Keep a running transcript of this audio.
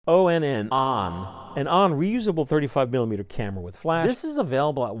ONN an ONN reusable 35mm camera with flash. This is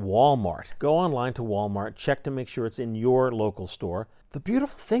available at Walmart. Go online to Walmart, check to make sure it's in your local store. The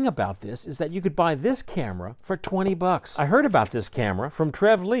beautiful thing about this is that you could buy this camera for 20 bucks. I heard about this camera from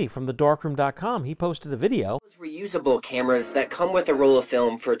Trev Lee from TheDarkroom.com. He posted a video. Reusable cameras that come with a roll of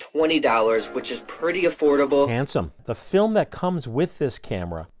film for $20, which is pretty affordable. Handsome. The film that comes with this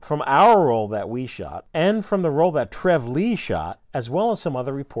camera, from our roll that we shot, and from the roll that Trev Lee shot, as well as some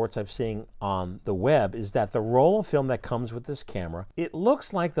other reports I've seen on the web, is that the roll of film that comes with this camera, it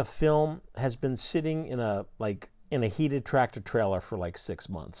looks like the film has been sitting in a heated tractor trailer for like 6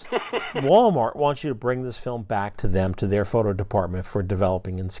 months. Walmart wants you to bring this film back to them, to their photo department for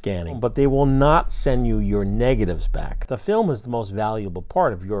developing and scanning, but they will not send you your negatives back. The film is the most valuable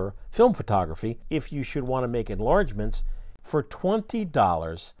part of your film photography. If you should want to make enlargements, for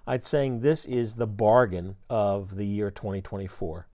 $20, I'd say this is the bargain of the year 2024.